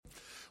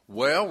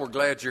Well, we're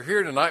glad you're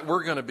here tonight.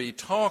 We're going to be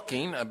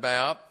talking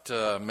about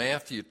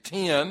Matthew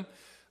 10,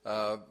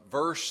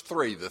 verse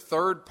 3, the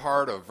third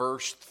part of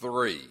verse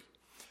 3.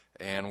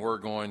 And we're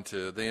going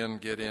to then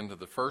get into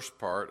the first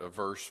part of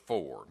verse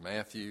 4,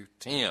 Matthew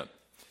 10.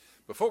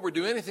 Before we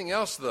do anything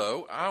else,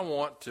 though, I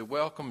want to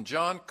welcome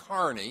John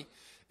Carney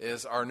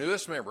as our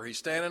newest member. He's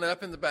standing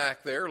up in the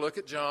back there. Look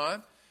at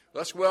John.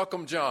 Let's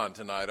welcome John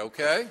tonight,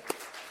 okay?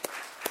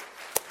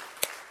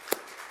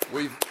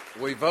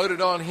 We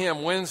voted on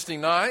him Wednesday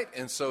night,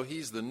 and so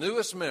he's the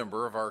newest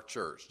member of our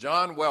church.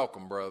 John,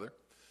 welcome, brother.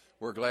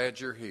 We're glad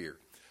you're here.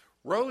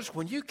 Rose,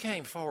 when you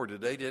came forward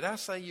today, did I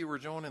say you were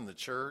joining the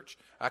church?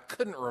 I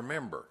couldn't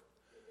remember.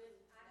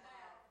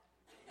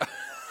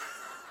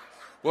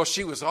 Well,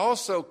 she was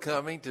also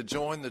coming to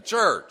join the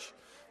church.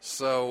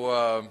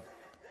 So,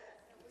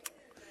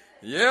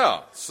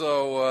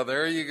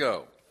 there you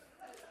go.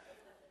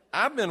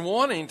 I've been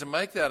wanting to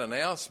make that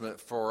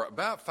announcement for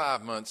about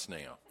 5 months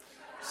now.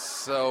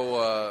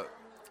 So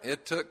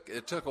it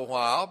took a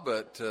while,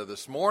 but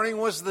this morning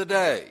was the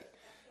day,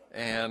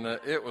 and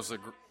it was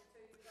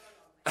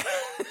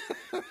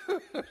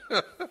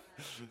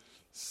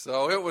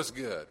so it was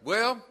good.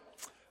 Well,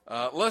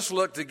 let's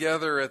look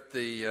together at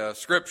the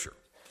Scripture.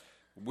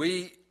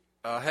 We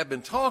have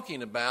been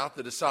talking about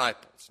the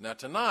disciples. Now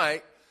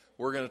tonight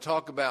we're going to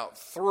talk about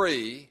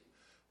three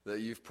that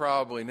you've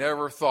probably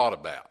never thought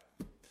about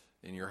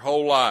in your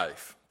whole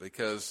life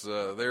because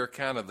they're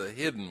kind of the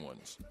hidden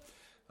ones.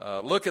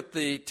 Look at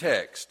the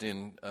text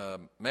in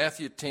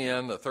Matthew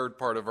 10, the third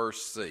part of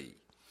verse C.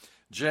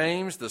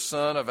 James, the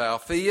son of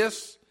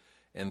Alphaeus,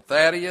 and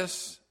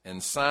Thaddeus,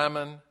 and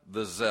Simon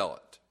the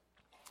Zealot.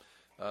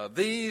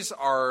 These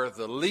are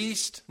the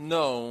least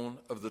known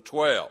of the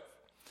 12.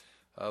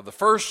 The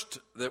first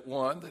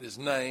one that is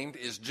named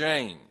is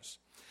James.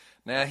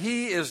 Now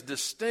he is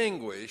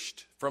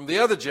distinguished from the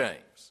other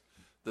James,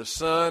 the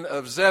son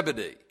of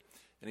Zebedee.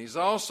 And he's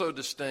also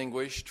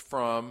distinguished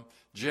from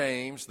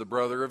James, the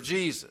brother of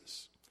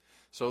Jesus.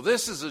 So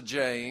this is a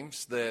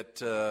James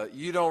that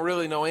you don't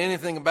really know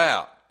anything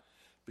about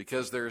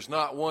because there's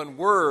not one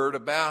word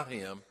about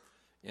him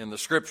in the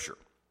Scripture.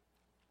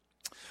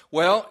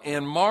 Well,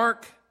 in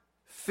Mark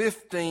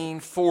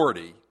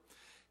 15:40,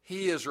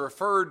 he is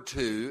referred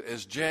to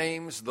as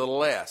James the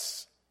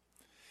Less.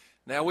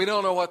 Now, we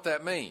don't know what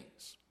that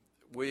means.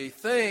 We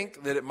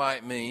think that it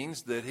might mean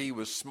that he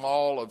was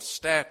small of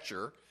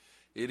stature.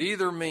 It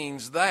either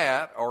means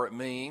that or it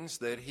means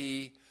that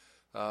he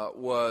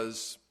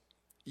was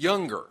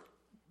younger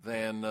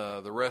than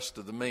the rest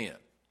of the men.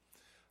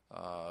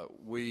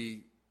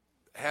 We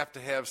have to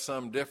have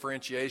some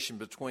differentiation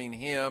between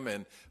him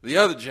and the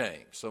other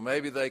James. So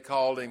maybe they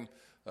called him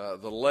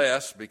the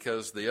Less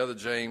because the other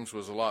James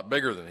was a lot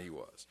bigger than he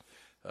was.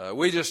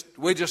 We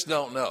just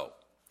don't know.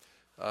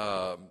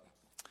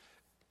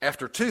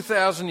 After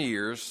 2,000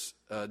 years,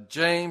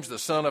 James, the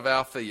son of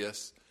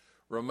Alphaeus,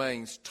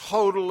 remains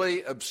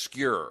totally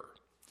obscure.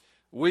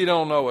 We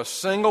don't know a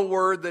single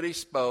word that he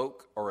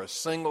spoke or a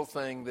single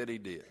thing that he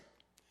did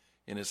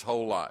in his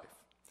whole life.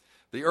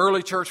 The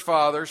early church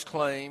fathers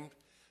claimed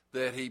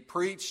that he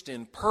preached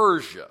in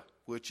Persia,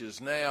 which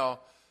is now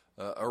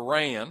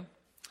Iran,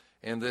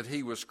 and that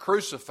he was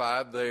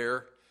crucified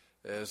there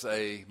as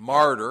a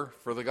martyr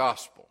for the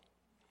gospel.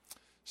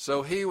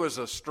 So he was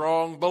a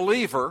strong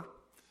believer,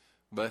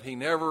 but he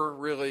never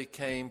really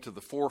came to the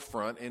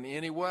forefront in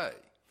any way.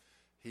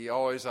 He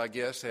always, I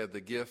guess, had the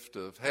gift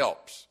of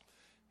helps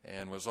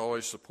and was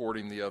always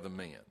supporting the other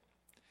men.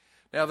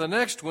 Now, the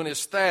next one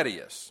is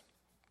Thaddeus.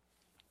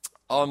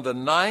 On the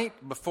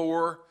night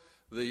before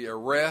the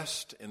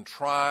arrest and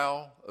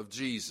trial of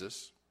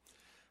Jesus,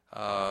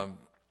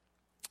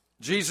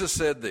 Jesus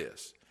said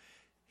this,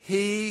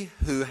 "He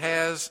who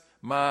has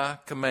my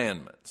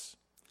commandments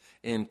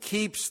and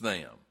keeps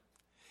them,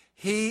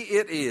 he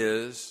it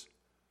is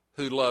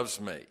who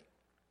loves me."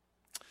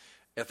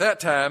 At that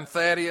time,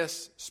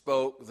 Thaddeus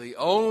spoke the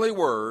only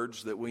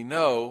words that we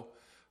know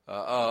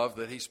of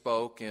that he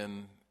spoke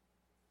in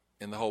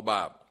the whole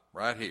Bible,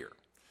 right here.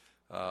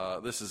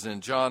 This is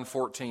in John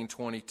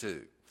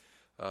 14:22.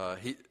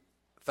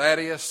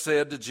 Thaddeus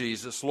said to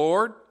Jesus,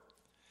 "Lord,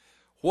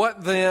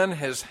 what then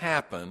has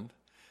happened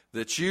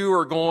that you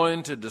are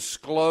going to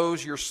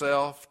disclose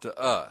yourself to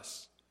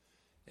us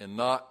and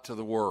not to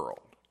the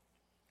world?"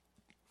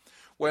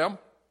 Well,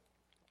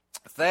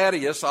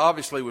 Thaddeus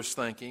obviously was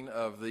thinking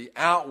of the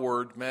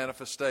outward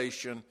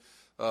manifestation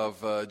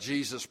of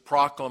Jesus'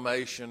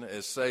 proclamation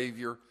as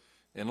Savior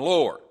and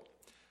Lord,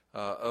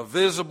 a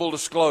visible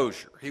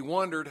disclosure. He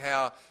wondered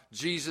how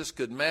Jesus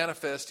could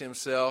manifest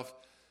himself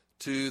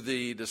to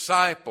the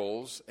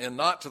disciples and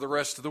not to the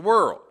rest of the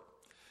world.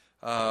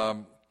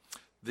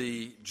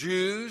 The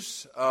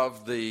Jews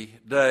of the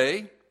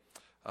day,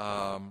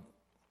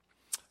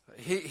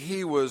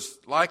 he was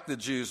like the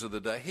Jews of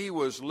the day. He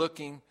was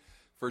looking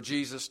for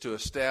Jesus to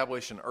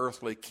establish an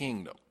earthly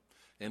kingdom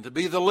and to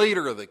be the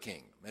leader of the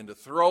kingdom and to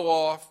throw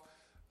off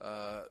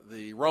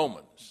the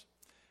Romans.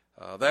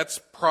 That's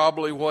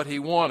probably what he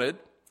wanted,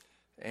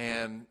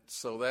 and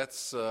so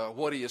that's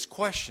what he is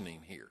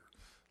questioning here.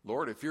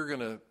 Lord, if you're going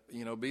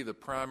to, be the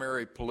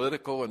primary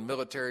political and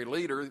military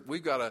leader,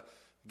 we've got to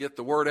get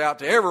the word out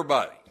to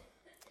everybody.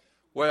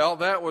 Well,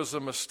 that was a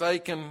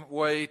mistaken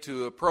way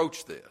to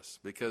approach this,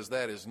 because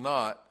that is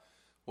not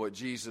what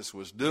Jesus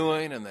was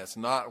doing, and that's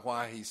not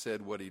why he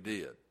said what he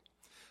did.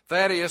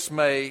 Thaddeus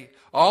may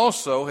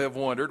also have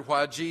wondered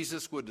why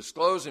Jesus would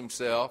disclose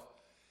himself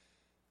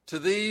to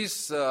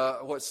these,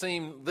 what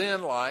seemed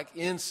then like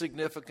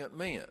insignificant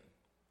men.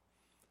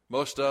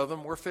 Most of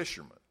them were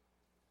fishermen.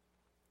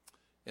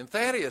 And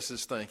Thaddeus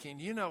is thinking,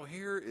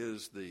 here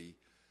is the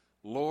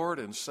Lord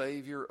and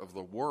Savior of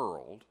the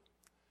world,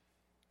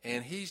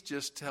 and he's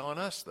just telling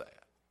us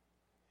that.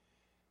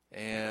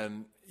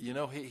 And,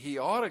 he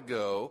ought to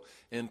go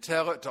and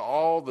tell it to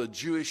all the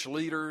Jewish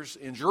leaders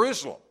in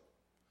Jerusalem.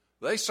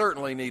 They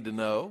certainly need to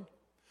know.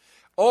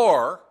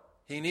 Or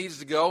he needs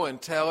to go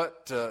and tell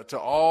it to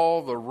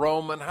all the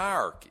Roman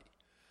hierarchy,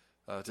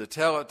 to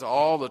tell it to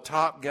all the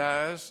top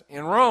guys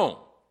in Rome.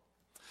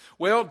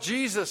 Well,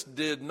 Jesus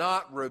did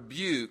not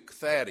rebuke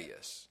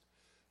Thaddeus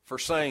for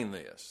saying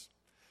this,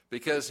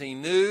 because he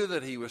knew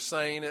that he was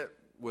saying it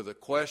with a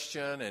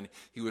question, and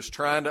he was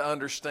trying to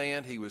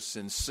understand. He was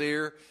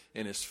sincere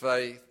in his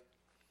faith.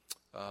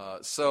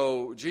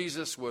 So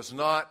Jesus was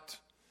not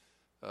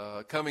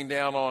coming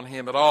down on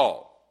him at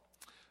all.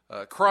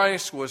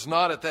 Christ was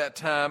not at that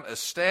time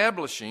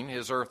establishing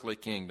his earthly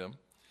kingdom.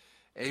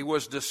 He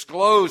was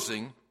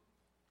disclosing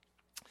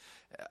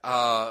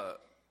that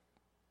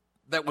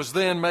was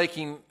then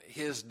making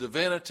his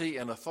divinity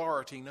and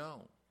authority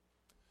known.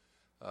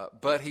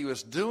 But he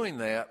was doing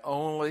that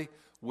only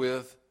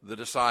with the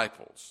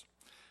disciples.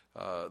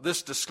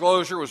 This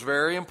disclosure was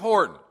very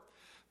important.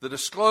 The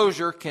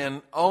disclosure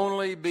can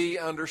only be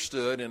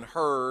understood and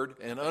heard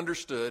and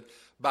understood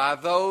by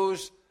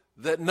those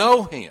that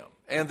know him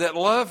and that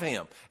love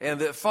him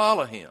and that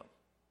follow him.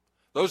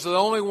 Those are the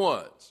only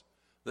ones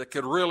that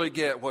could really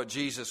get what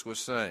Jesus was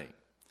saying.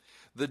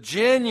 The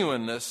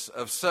genuineness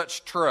of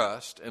such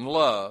trust and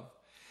love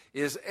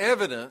is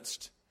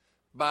evidenced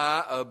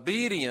by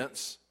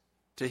obedience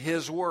to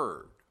his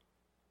word.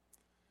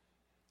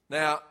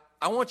 Now,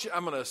 I'm going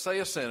to say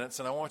a sentence,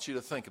 and I want you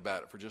to think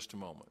about it for just a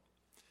moment.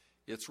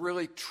 It's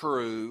really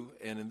true,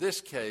 and in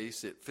this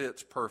case, it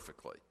fits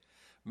perfectly.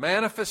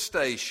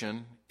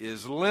 Manifestation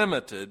is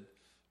limited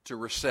to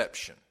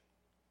reception.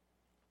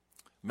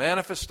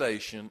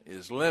 Manifestation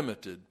is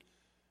limited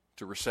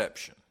to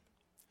reception.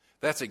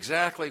 That's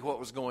exactly what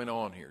was going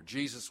on here.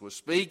 Jesus was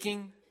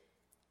speaking,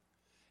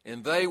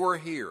 and they were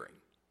hearing.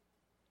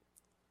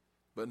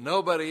 But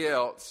nobody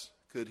else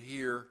could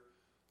hear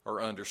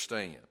or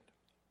understand.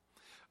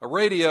 A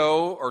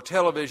radio or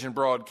television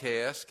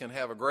broadcast can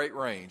have a great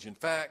range. In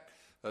fact,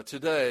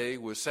 today,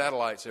 with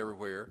satellites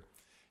everywhere,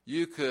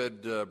 you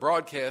could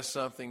broadcast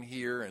something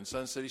here in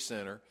Sun City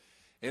Center,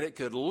 and it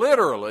could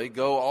literally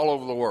go all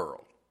over the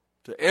world,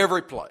 to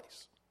every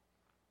place.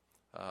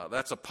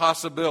 That's a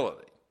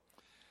possibility.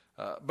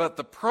 But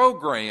the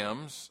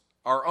programs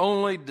are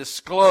only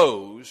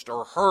disclosed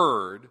or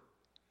heard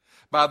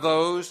by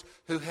those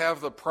who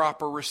have the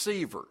proper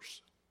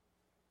receivers.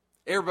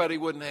 Everybody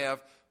wouldn't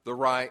have the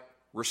right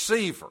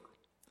receiver.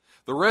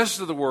 The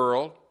rest of the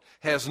world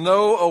has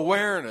no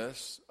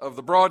awareness of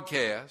the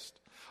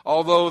broadcast,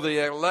 although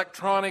the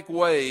electronic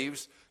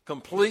waves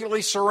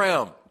completely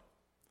surround them.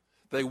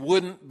 They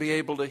wouldn't be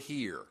able to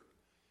hear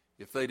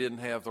if they didn't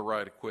have the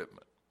right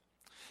equipment.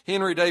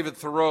 Henry David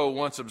Thoreau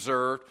once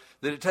observed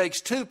that it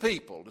takes two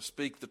people to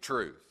speak the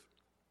truth: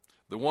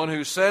 the one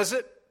who says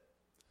it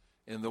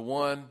and the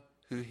one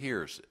who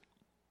hears it.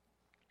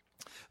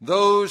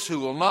 Those who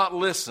will not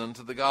listen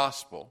to the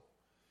gospel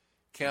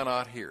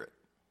cannot hear it.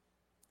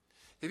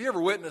 Have you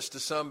ever witnessed to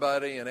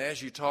somebody, and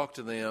as you talk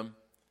to them,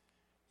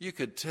 you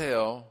could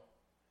tell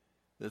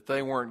that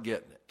they weren't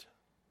getting it?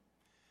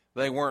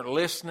 They weren't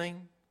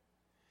listening.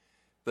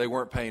 They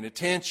weren't paying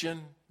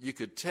attention. You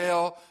could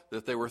tell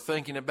that they were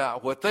thinking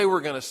about what they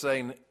were going to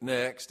say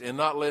next and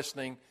not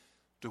listening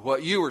to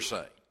what you were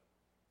saying.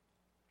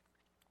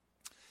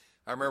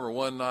 I remember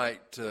one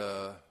night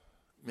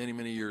many,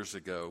 many years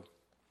ago,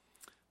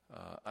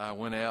 I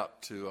went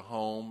out to a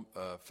home.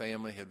 A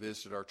family had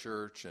visited our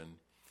church, and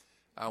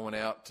I went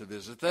out to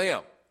visit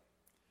them.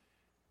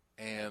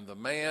 And the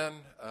man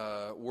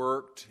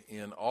worked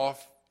in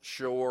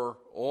offshore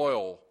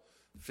oil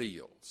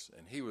fields,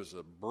 and he was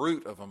a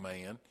brute of a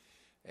man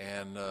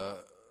and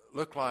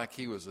looked like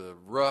he was a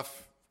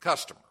rough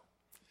customer.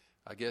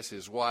 I guess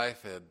his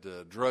wife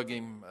had drug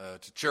him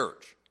to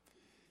church.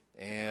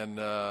 And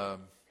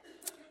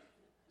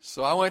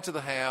so I went to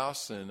the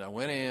house, and I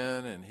went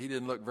in, and he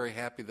didn't look very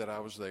happy that I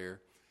was there,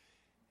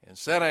 and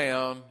sat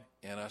down,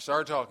 and I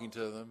started talking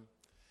to them,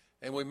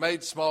 and we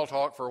made small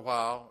talk for a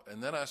while,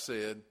 and then I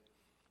said,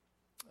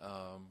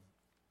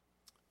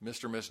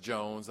 Mr. and Miss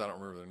Jones, I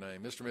don't remember their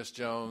name, Mr. and Miss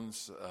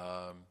Jones,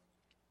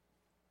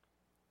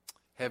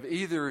 have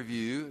either of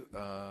you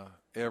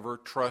ever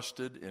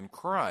trusted in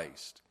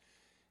Christ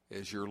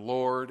as your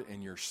Lord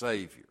and your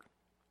Savior,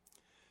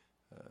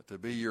 to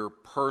be your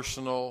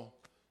personal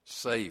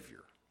Savior?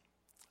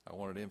 I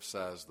wanted to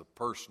emphasize the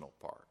personal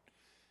part.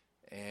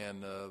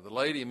 And the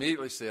lady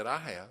immediately said, I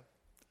have.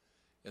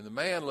 And the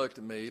man looked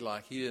at me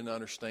like he didn't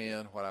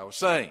understand what I was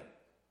saying.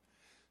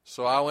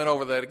 So I went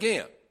over that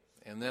again.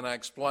 And then I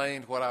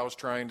explained what I was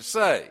trying to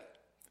say.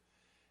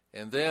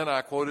 And then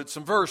I quoted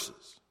some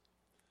verses.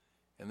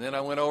 And then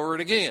I went over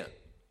it again.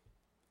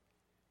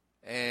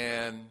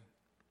 And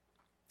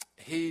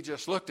he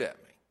just looked at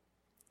me.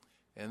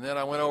 And then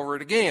I went over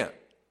it again.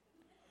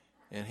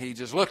 And he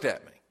just looked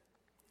at me.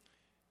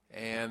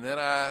 And then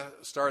I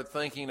started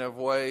thinking of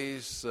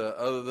ways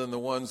other than the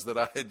ones that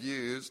I had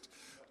used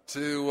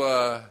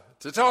to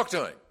talk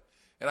to him.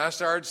 And I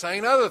started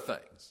saying other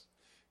things.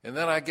 And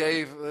then I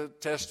gave the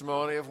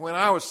testimony of when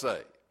I was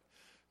saved.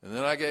 And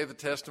then I gave the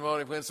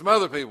testimony of when some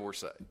other people were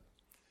saved.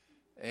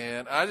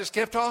 And I just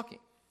kept talking.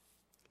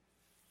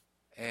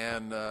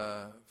 And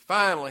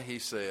finally he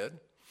said,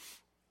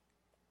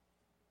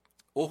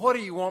 well, what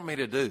do you want me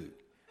to do?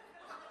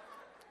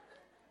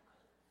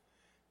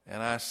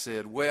 And I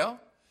said, well,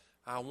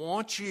 I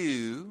want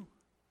you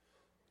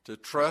to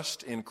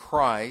trust in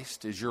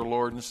Christ as your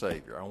Lord and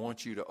Savior. I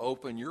want you to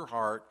open your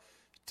heart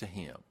to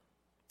Him.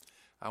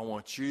 I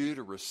want you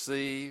to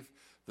receive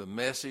the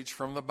message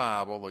from the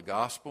Bible, the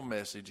gospel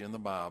message in the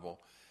Bible.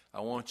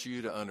 I want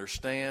you to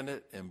understand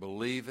it and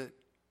believe it.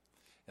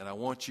 And I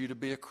want you to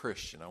be a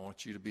Christian. I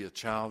want you to be a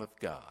child of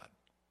God.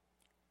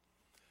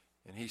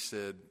 And he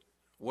said,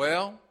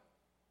 well,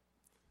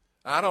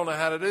 I don't know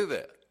how to do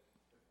that.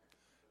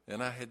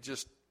 And I had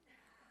just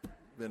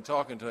been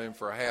talking to him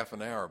for a half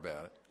an hour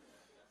about it.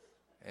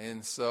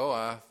 And so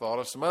I thought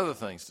of some other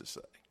things to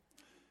say.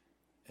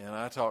 And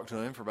I talked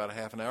to him for about a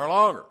half an hour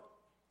longer.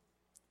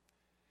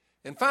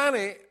 And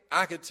finally,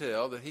 I could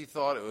tell that he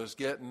thought it was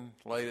getting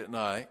late at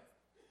night.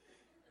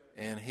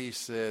 And he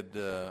said,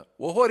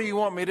 well, what do you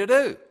want me to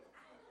do?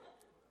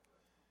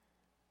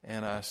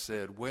 And I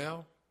said,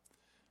 well,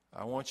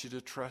 I want you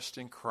to trust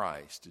in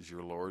Christ as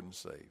your Lord and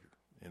Savior.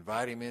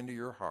 Invite Him into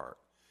your heart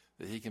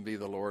that He can be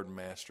the Lord and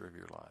Master of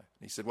your life.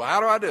 And he said, well, how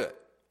do I do it?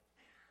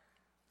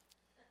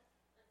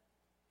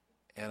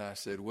 And I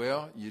said,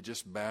 well, you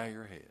just bow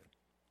your head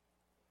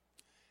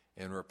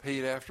and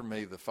repeat after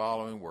me the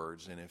following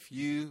words. And if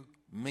you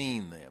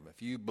mean them,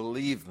 if you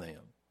believe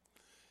them,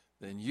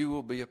 then you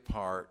will be a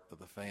part of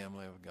the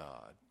family of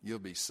God. You'll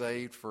be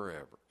saved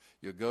forever.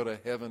 You'll go to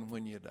heaven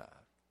when you die.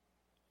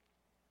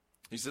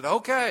 He said,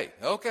 okay.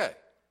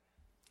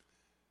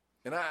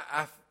 And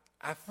I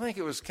think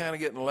it was kind of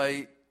getting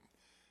late,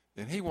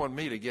 and he wanted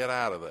me to get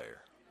out of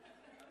there.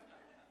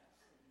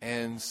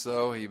 And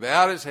so he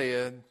bowed his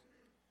head,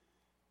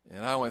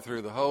 and I went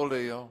through the whole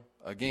deal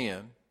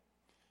again.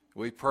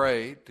 We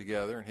prayed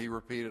together, and he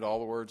repeated all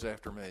the words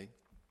after me.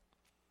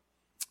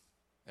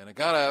 And I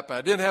got up, and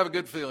I didn't have a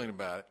good feeling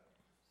about it.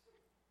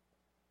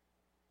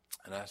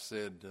 And I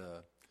said,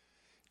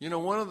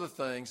 one of the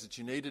things that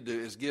you need to do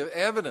is give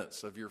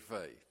evidence of your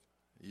faith.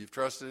 You've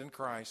trusted in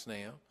Christ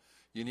now.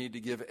 You need to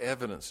give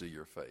evidence of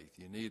your faith.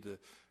 You need to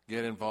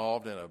get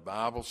involved in a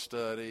Bible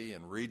study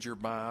and read your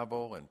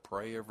Bible and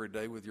pray every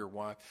day with your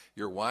wife.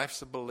 Your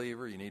wife's a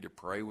believer. You need to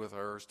pray with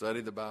her,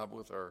 study the Bible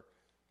with her.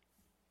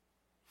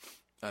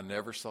 I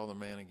never saw the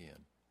man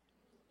again.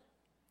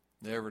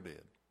 Never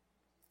did.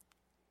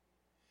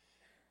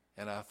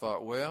 And I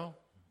thought, well,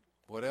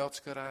 what else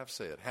could I have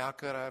said? How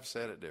could I have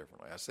said it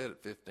differently? I said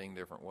it 15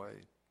 different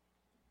ways.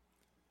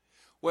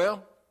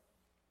 Well,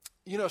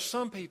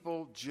 some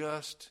people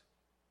just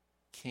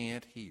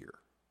can't hear.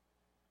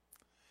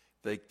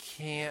 They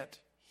can't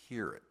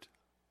hear it.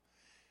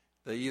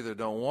 They either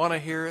don't want to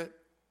hear it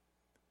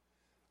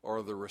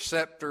or the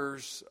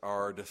receptors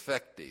are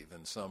defective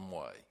in some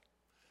way.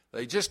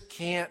 They just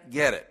can't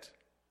get it.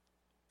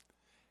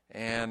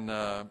 And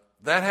that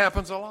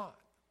happens a lot.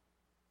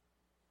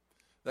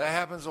 That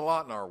happens a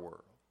lot in our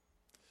world.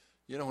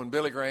 When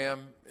Billy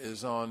Graham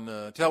is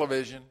on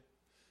television,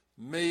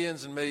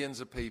 millions and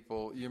millions of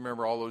people, you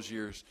remember all those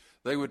years,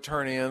 they would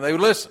turn in, they would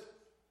listen.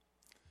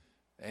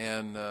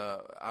 And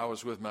I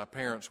was with my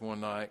parents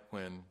one night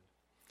when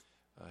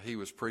he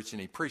was preaching.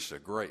 He preached a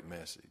great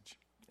message,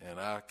 and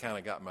I kind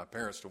of got my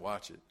parents to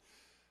watch it.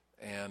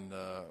 And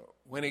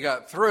when he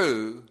got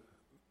through,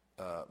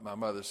 my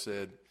mother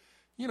said,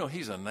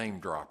 he's a name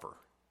dropper.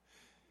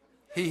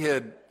 He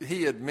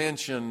had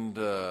mentioned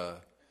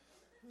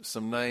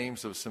some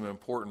names of some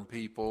important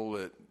people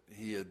that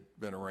he had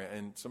been around.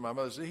 And so my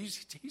mother said,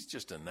 he's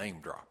just a name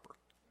dropper.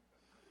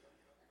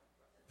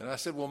 And I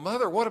said, well,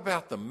 Mother, what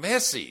about the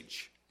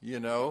message?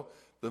 The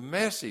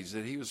message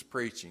that he was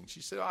preaching.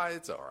 She said,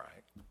 it's all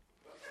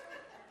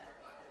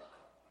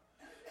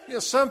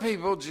right. Some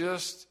people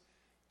just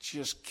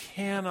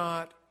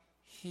cannot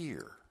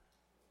hear.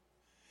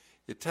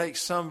 It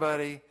takes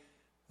somebody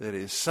that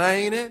is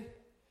saying it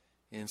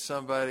and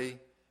somebody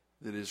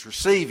that is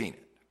receiving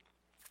it.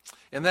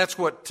 And that's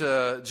what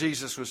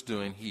Jesus was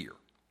doing here.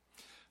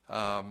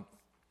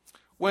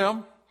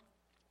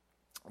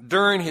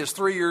 During his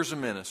 3 years of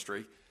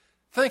ministry,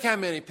 think how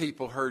many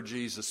people heard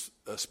Jesus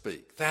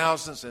speak.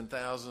 Thousands and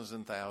thousands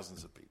and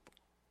thousands of people.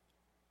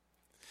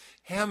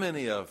 How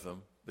many of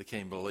them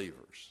became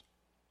believers?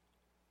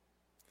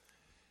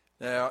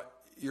 Now,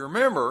 you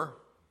remember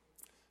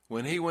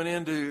when he went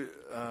into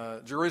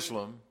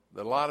Jerusalem,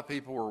 that a lot of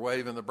people were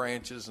waving the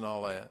branches and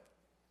all that.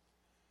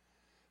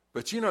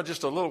 But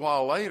just a little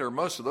while later,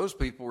 most of those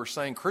people were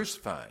saying,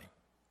 "Crucify him."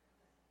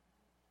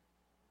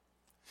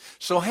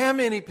 So how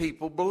many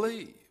people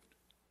believed?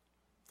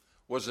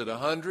 Was it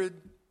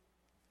 100?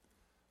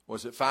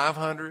 Was it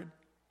 500?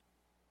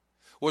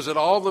 Was it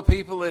all the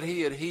people that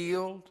he had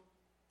healed?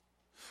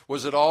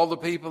 Was it all the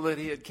people that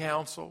he had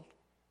counseled?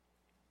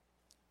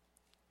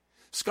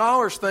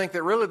 Scholars think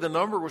that really the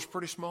number was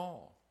pretty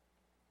small.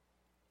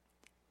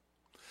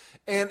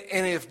 And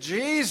if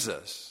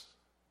Jesus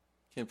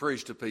can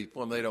preach to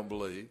people and they don't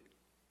believe,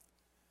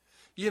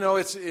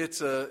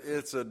 it's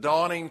a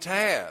daunting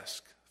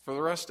task for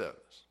the rest of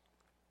us.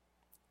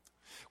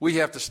 We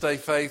have to stay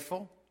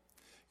faithful,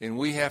 and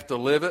we have to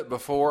live it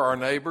before our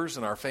neighbors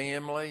and our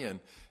family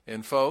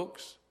and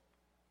folks.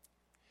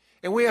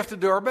 And we have to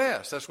do our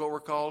best. That's what we're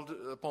called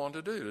upon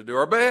to do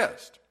our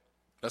best.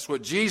 That's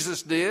what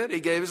Jesus did. He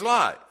gave his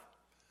life.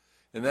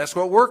 And that's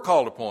what we're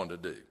called upon to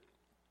do.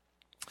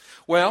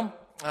 Well,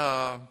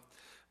 the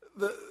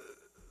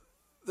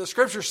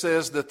Scripture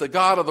says that the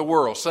God of the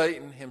world,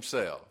 Satan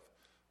himself,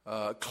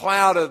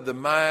 clouded the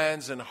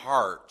minds and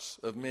hearts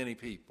of many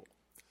people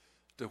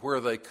to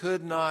where they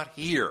could not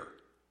hear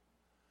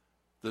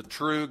the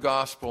true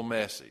gospel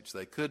message.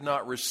 They could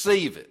not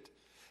receive it.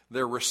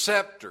 Their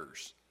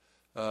receptors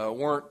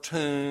weren't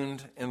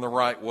tuned in the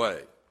right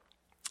way.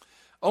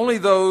 Only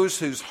those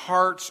whose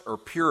hearts are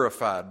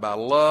purified by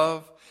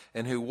love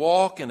and who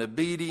walk in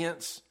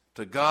obedience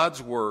to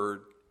God's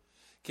word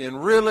can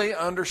really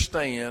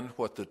understand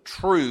what the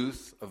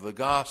truth of the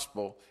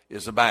gospel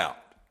is about.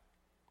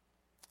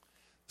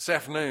 This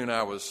afternoon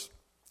I was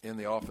in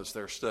the office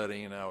there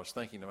studying, and I was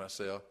thinking to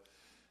myself,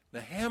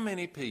 now how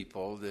many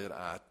people did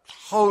I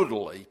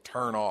totally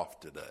turn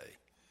off today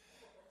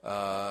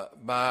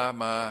by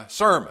my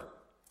sermon,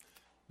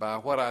 by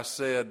what I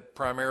said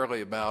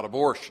primarily about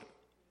abortion?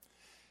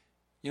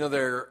 I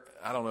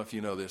don't know if you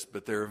know this,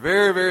 but there are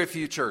very, very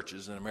few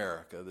churches in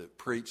America that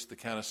preach the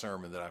kind of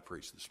sermon that I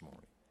preached this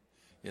morning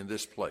in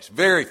this place.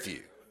 Very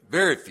few,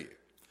 very few.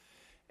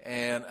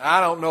 And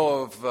I don't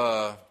know of,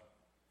 I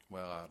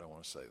don't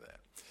want to say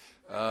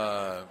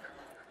that.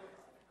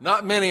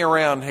 Not many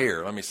around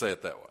here, let me say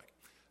it that way.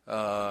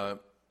 That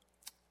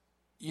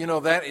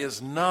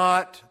is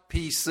not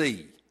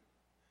PC.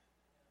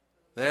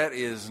 That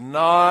is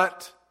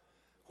not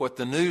what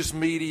the news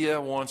media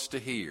wants to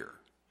hear.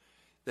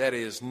 That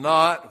is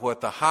not what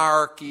the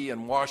hierarchy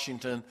in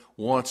Washington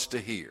wants to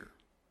hear.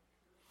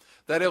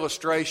 That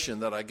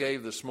illustration that I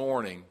gave this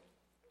morning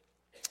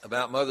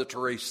about Mother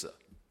Teresa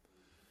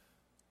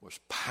was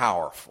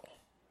powerful.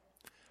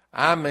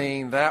 I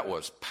mean, that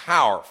was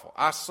powerful.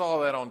 I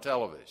saw that on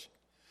television.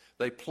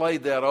 They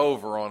played that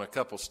over on a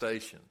couple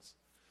stations.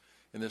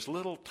 And this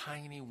little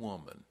tiny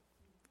woman,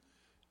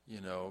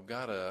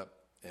 got up,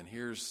 and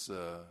here's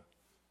the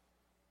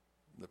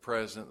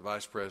president, the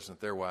vice president,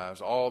 their wives,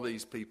 all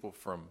these people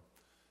from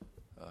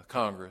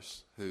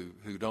Congress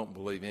who don't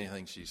believe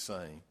anything she's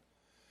saying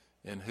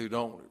and who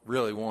don't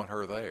really want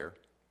her there.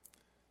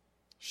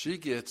 She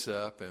gets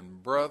up,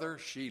 and brother,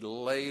 she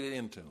laid it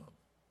into them.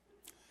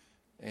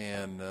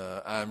 And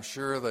I'm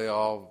sure they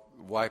all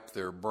wiped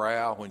their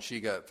brow when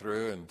she got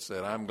through and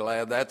said, "I'm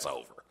glad that's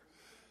over."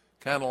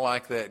 Kind of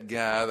like that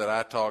guy that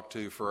I talked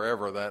to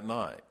forever that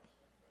night.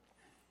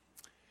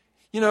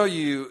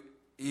 You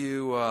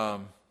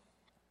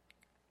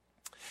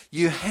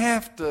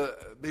have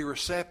to be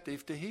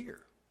receptive to hear.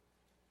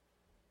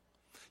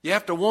 You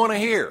have to want to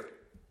hear.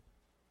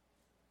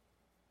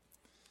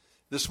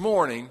 This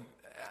morning,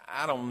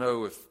 I don't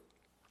know if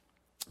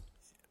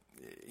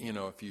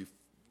you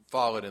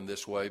follow it in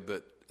this way,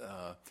 but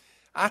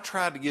I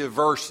tried to give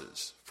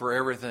verses for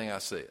everything I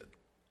said.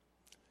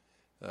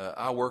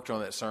 I worked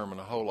on that sermon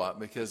a whole lot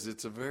because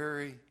it's a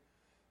very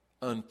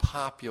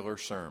unpopular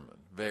sermon,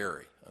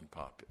 very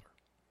unpopular.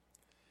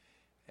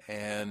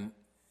 And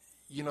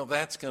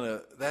that's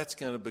going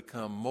to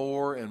become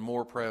more and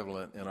more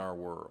prevalent in our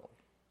world.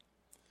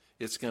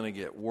 It's going to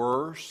get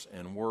worse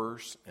and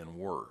worse and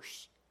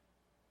worse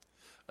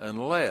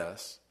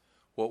unless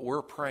what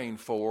we're praying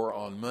for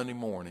on Monday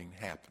morning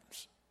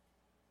happens.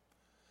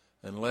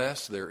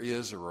 Unless there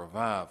is a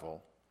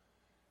revival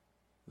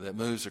that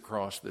moves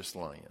across this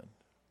land.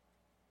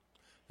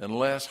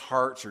 Unless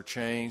hearts are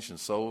changed and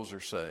souls are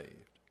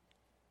saved.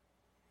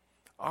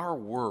 Our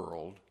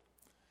world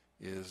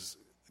is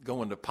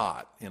going to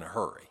pot in a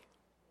hurry.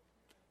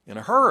 In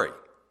a hurry.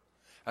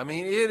 I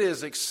mean, it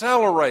is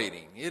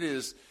accelerating. It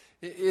is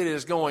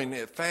going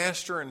at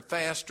faster and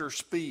faster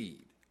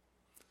speed.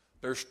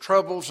 There's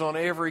troubles on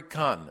every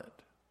continent.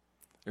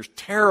 There's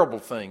terrible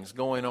things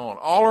going on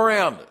all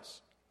around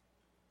us.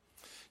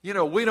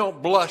 We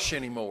don't blush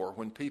anymore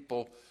when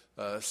people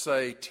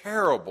say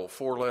terrible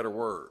four-letter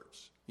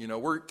words.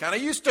 We're kind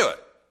of used to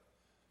it.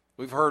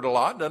 We've heard a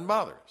lot, doesn't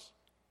bother us.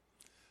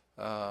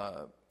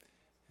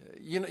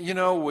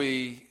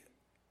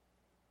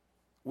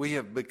 We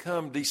have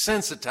become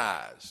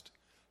desensitized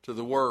to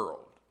the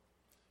world,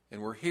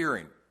 and we're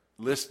hearing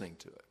listening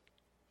to it.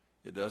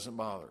 It doesn't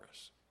bother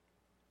us.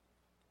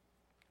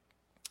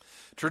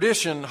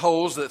 Tradition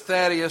holds that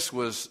Thaddeus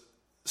was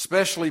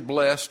specially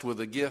blessed with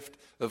the gift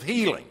of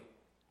healing,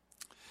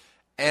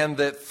 and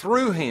that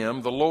through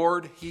him the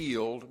Lord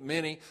healed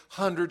many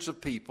hundreds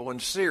of people in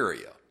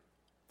Syria.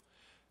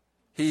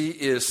 He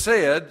is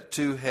said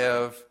to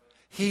have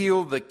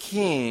healed the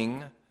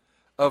king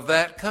of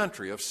that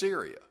country, of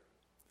Syria.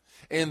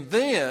 And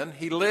then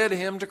he led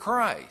him to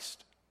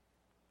Christ.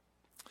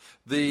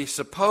 The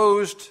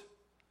supposed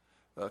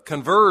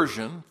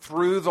conversion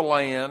threw the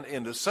land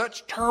into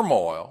such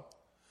turmoil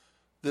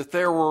that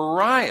there were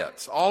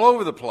riots all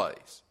over the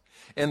place.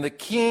 And the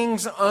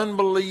king's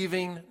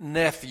unbelieving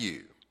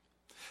nephew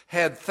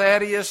had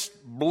Thaddeus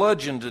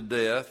bludgeoned to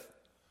death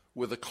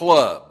with a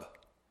club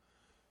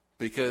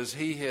because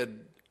he had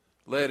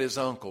led his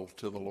uncle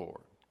to the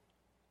Lord.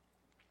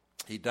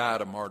 He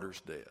died a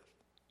martyr's death.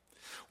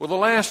 Well, the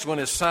last one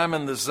is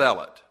Simon the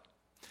Zealot.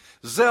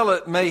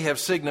 Zealot may have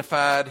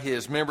signified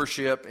his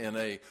membership in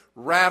a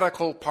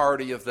radical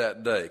party of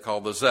that day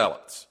called the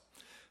Zealots,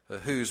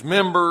 whose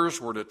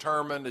members were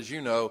determined, as you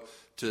know,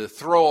 to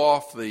throw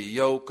off the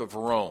yoke of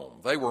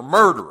Rome. They were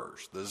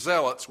murderers. The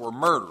Zealots were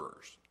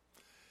murderers.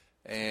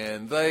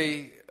 And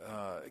they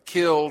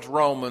killed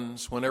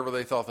Romans whenever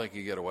they thought they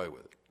could get away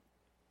with it.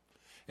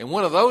 And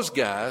one of those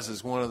guys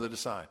is one of the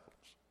disciples.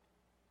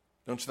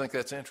 Don't you think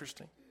that's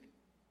interesting?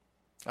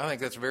 I think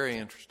that's very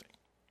interesting.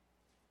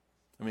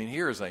 I mean,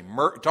 here is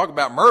talk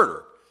about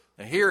murder.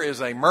 Now, here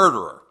is a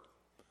murderer.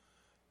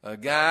 A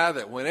guy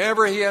that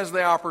whenever he has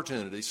the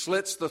opportunity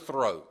slits the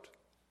throat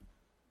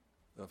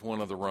of one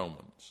of the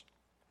Romans.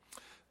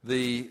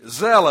 The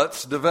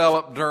Zealots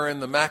developed during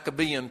the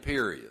Maccabean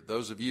period.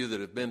 Those of you that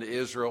have been to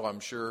Israel, I'm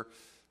sure,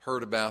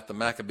 heard about the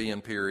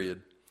Maccabean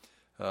period.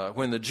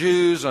 When the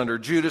Jews under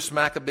Judas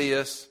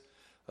Maccabeus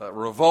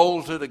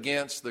revolted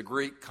against the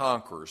Greek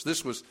conquerors.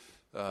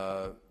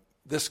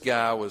 This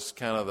guy was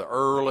kind of the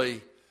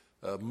early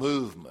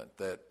movement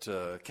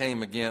that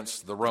came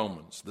against the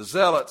Romans. The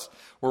Zealots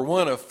were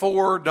one of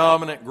four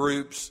dominant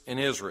groups in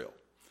Israel.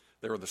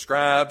 There were the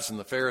scribes and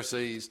the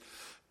Pharisees,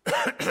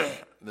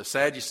 the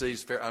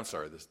Sadducees,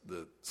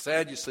 the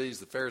Sadducees,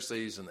 the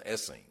Pharisees, and the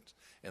Essenes,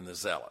 and the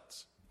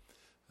Zealots.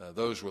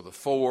 Those were the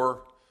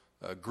four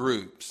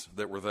groups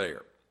that were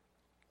there.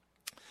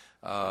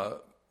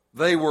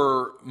 They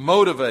were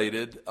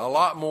motivated a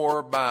lot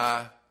more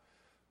by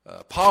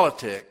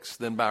politics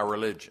than by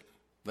religion.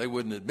 They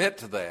wouldn't admit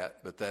to that,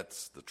 but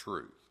that's the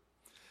truth.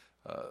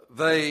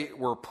 They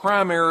were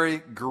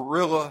primary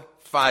guerrilla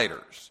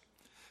fighters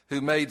who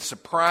made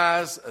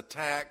surprise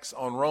attacks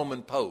on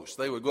Roman posts.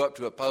 They would go up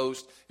to a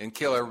post and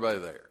kill everybody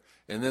there,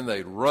 and then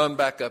they'd run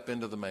back up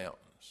into the mountains.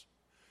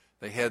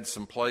 They had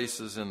some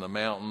places in the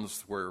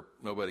mountains where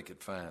nobody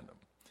could find them.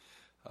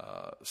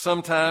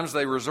 Sometimes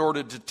they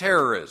resorted to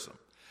terrorism.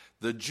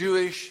 The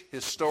Jewish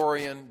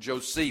historian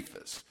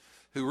Josephus,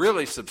 who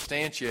really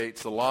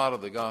substantiates a lot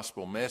of the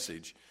gospel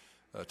message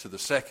to the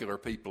secular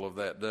people of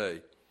that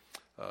day,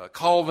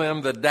 called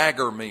them the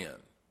dagger men.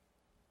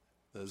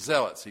 The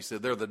Zealots, he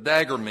said, they're the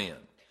dagger men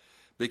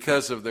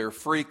because of their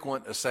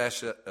frequent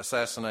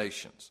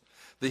assassinations.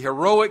 The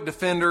heroic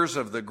defenders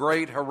of the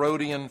great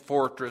Herodian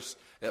fortress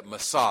at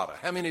Masada.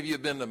 How many of you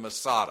have been to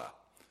Masada? A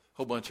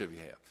whole bunch of you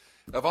have.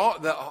 Of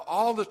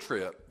all the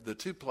trip, the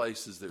two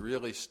places that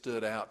really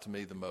stood out to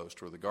me the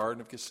most were the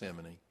Garden of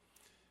Gethsemane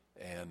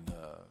and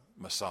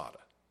Masada.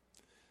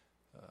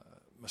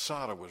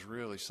 Masada was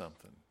really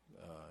something.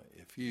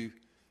 If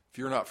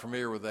you're not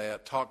familiar with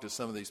that, talk to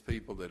some of these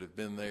people that have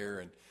been there.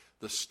 And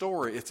the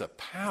story, it's a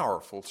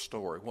powerful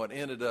story. What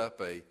ended up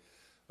a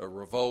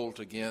revolt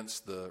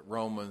against the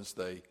Romans,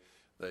 they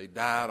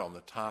died on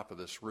the top of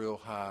this real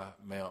high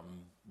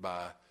mountain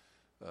by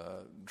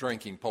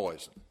drinking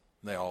poison.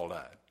 They all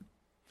died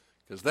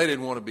because they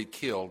didn't want to be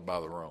killed by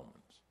the Romans.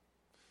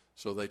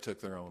 So they took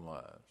their own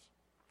lives.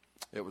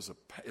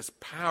 It's a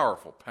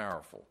powerful,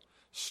 powerful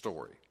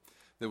story.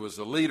 There was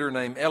a leader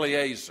named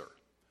Eleazar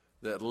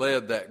that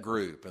led that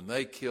group, and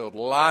they killed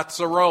lots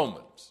of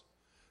Romans.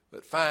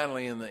 But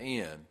finally, in the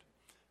end,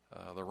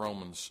 the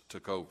Romans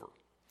took over.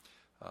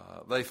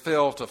 They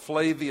fell to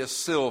Flavius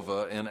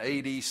Silva in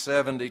AD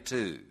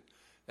 72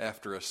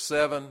 after a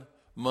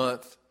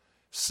 7-month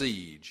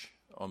siege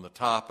on the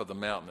top of the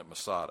mountain at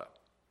Masada.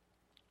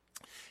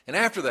 And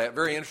after that,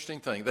 very interesting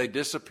thing, they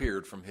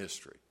disappeared from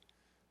history.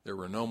 There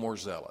were no more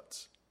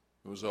zealots.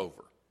 It was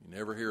over. You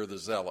never hear of the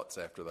zealots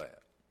after that.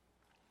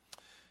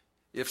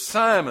 If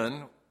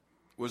Simon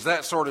was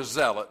that sort of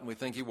zealot, and we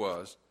think he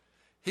was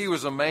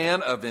a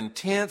man of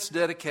intense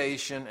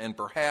dedication and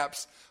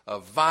perhaps a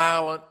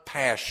violent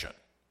passion,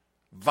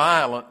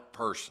 violent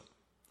person.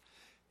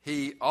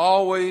 He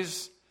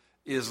always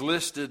is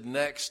listed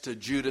next to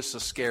Judas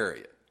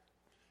Iscariot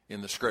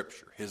in the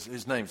Scripture.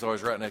 His name's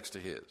always right next to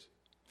his.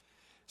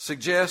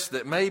 Suggests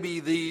that maybe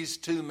these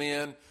two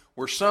men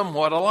were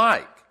somewhat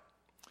alike,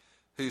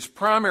 whose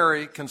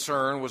primary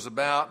concern was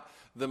about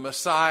the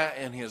Messiah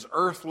and his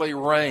earthly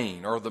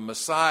reign, or the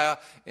Messiah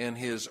and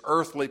his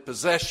earthly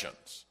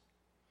possessions,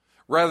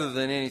 rather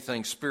than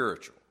anything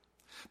spiritual.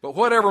 But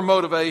whatever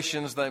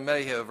motivations they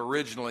may have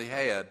originally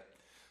had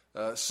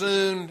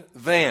soon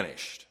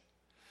vanished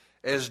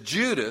as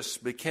Judas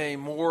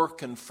became more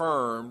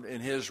confirmed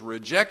in his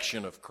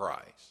rejection of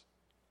Christ.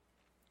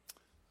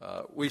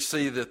 We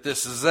see that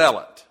this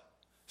zealot,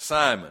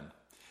 Simon,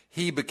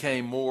 he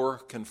became more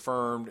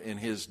confirmed in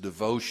his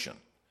devotion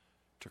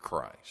to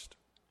Christ.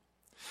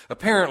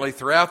 Apparently,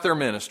 throughout their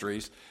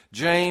ministries,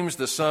 James,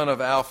 the son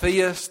of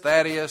Alphaeus,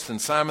 Thaddeus,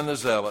 and Simon the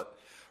Zealot,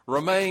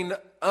 remained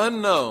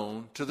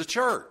unknown to the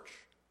church.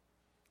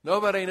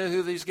 Nobody knew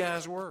who these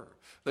guys were.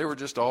 They were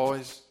just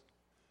always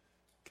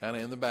kind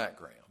of in the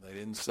background. They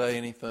didn't say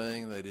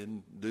anything. They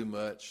didn't do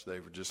much. They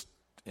were just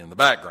in the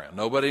background.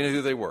 Nobody knew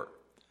who they were.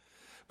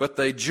 But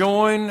they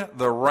joined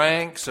the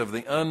ranks of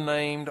the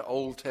unnamed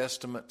Old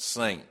Testament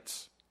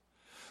saints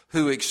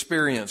who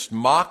experienced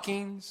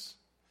mockings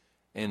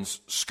and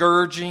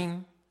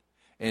scourging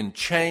and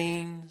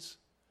chains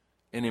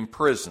and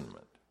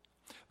imprisonment.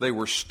 They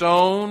were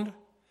stoned.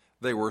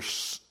 They were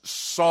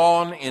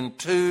sawn in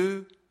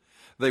two.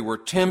 They were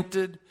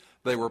tempted.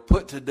 They were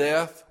put to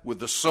death with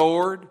the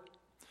sword.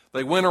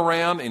 They went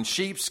around in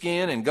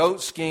sheepskin and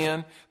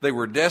goatskin. They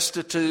were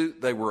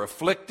destitute. They were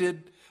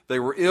afflicted. They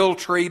were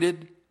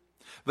ill-treated.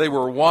 They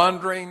were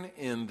wandering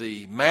in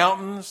the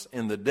mountains,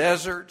 in the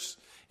deserts,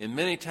 and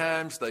many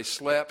times they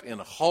slept in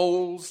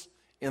holes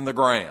in the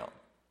ground.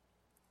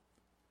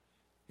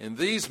 And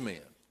these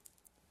men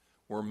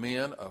were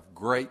men of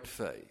great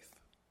faith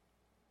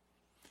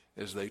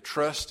as they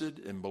trusted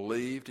and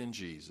believed in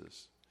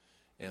Jesus,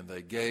 and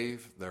they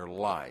gave their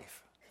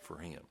life for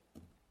him.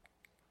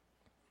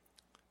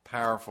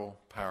 Powerful,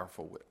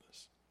 powerful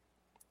witness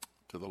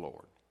to the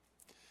Lord.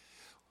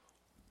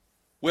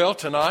 Well,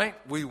 tonight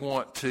we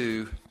want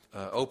to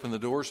open the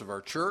doors of our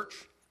church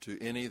to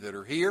any that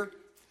are here.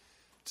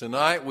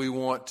 Tonight we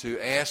want to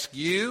ask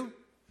you,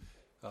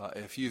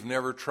 if you've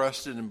never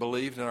trusted and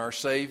believed in our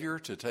Savior,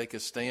 to take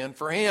a stand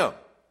for him.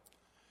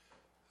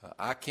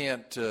 I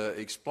can't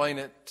explain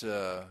it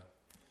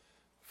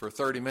for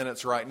 30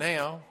 minutes right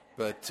now,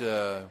 but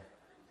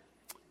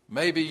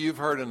maybe you've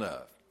heard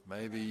enough.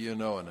 Maybe you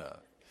know enough.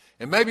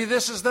 And maybe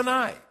this is the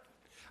night.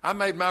 I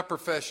made my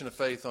profession of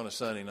faith on a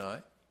Sunday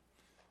night.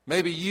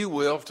 Maybe you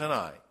will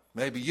tonight.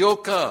 Maybe you'll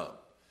come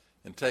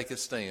and take a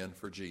stand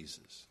for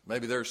Jesus.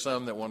 Maybe there's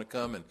some that want to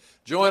come and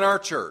join our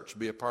church,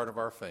 be a part of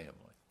our family.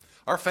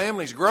 Our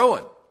family's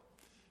growing,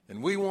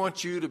 and we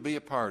want you to be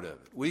a part of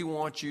it. We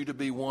want you to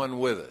be one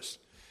with us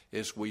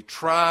as we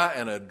try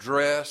and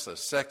address a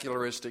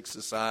secularistic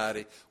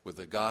society with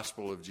the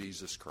gospel of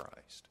Jesus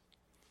Christ.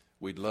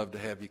 We'd love to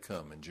have you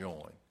come and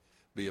join,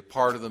 be a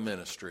part of the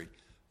ministry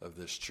of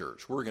this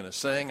church. We're going to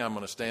sing. I'm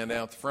going to stand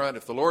out the front.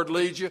 If the Lord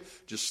leads you,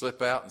 just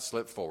slip out and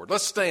slip forward.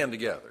 Let's stand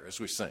together as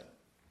we sing.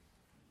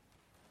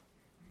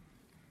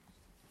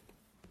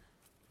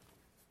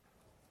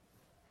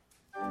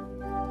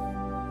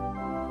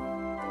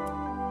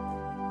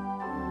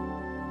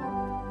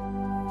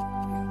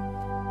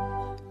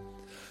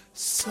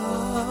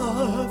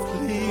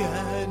 Softly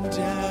and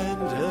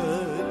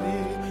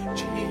tenderly,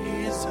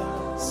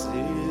 Jesus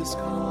is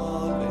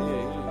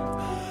calling,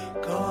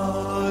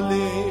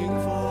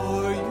 calling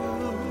for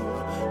you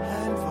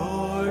and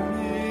for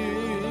me.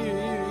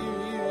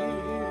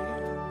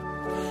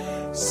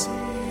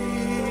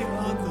 See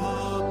on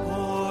the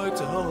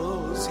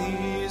portals,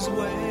 he's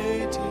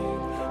waiting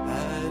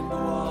and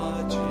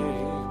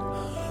watching,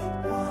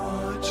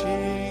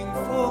 watching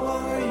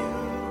for you.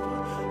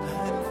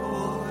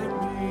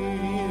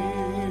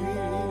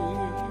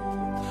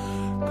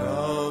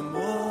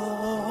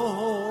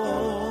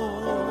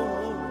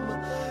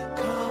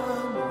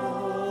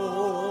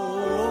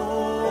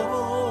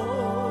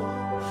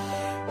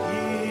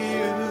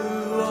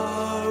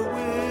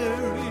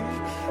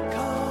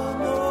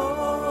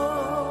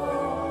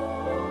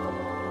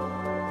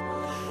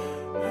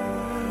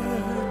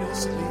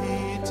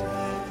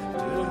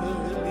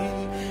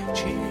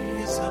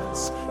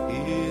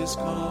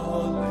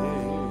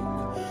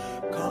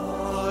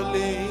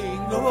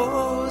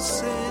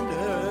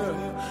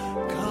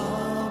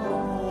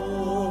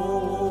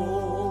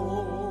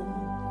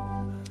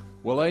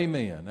 Well,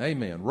 amen,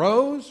 amen.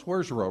 Rose,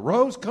 where's Rose?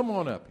 Rose, come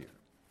on up here.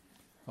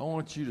 I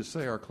want you to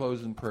say our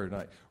closing prayer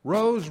tonight.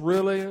 Rose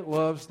really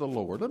loves the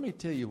Lord. Let me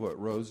tell you what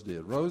Rose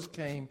did. Rose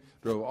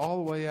drove all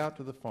the way out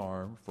to the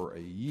farm for a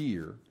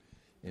year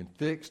and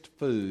fixed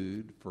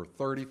food for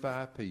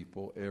 35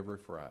 people every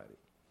Friday.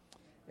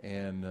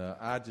 And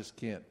I just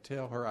can't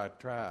tell her. I've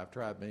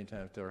tried many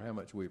times to tell her how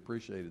much we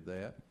appreciated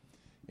that.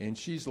 And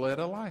she's led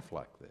a life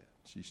like that.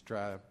 She's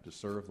tried to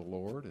serve the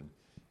Lord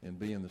and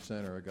be in the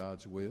center of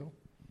God's will.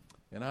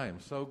 And I am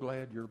so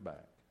glad you're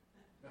back.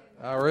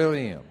 I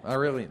really am. I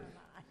really am.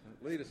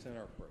 Lead us in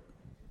our prayer.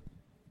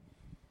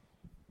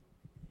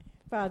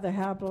 Father,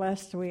 how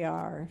blessed we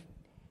are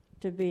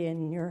to be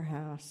in your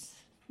house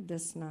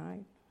this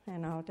night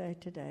and all day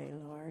today,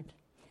 Lord.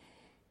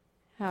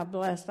 How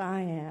blessed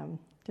I am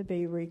to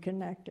be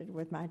reconnected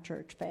with my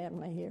church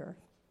family here.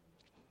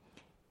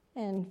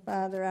 And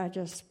Father, I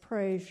just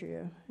praise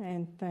you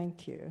and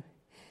thank you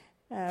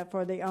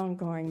for the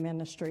ongoing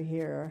ministry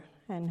here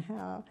and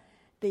how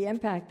the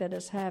impact that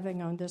it's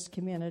having on this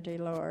community,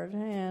 Lord.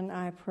 And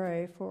I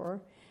pray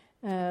for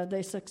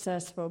the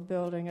successful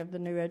building of the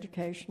new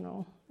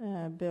educational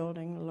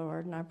building,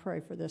 Lord. And I pray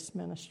for this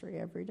ministry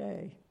every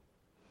day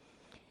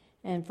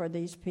and for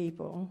these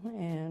people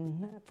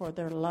and for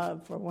their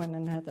love for one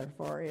another,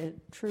 for it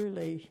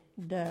truly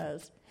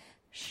does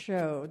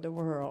show the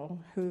world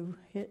who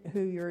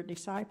your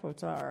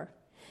disciples are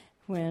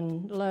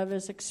when love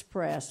is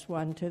expressed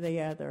one to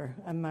the other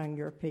among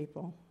your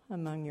people,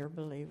 among your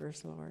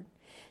believers, Lord.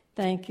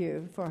 Thank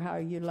you for how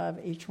you love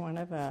each one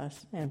of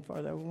us and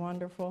for the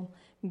wonderful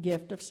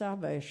gift of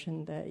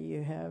salvation that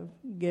you have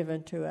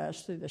given to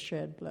us through the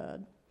shed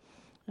blood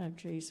of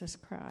Jesus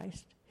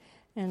Christ.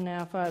 And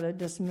now, Father,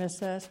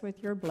 dismiss us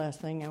with your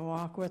blessing and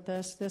walk with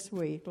us this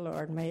week,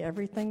 Lord. May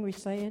everything we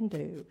say and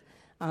do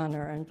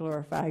honor and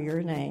glorify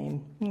your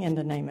name. In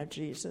the name of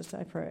Jesus,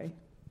 I pray.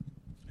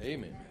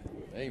 Amen.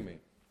 Amen.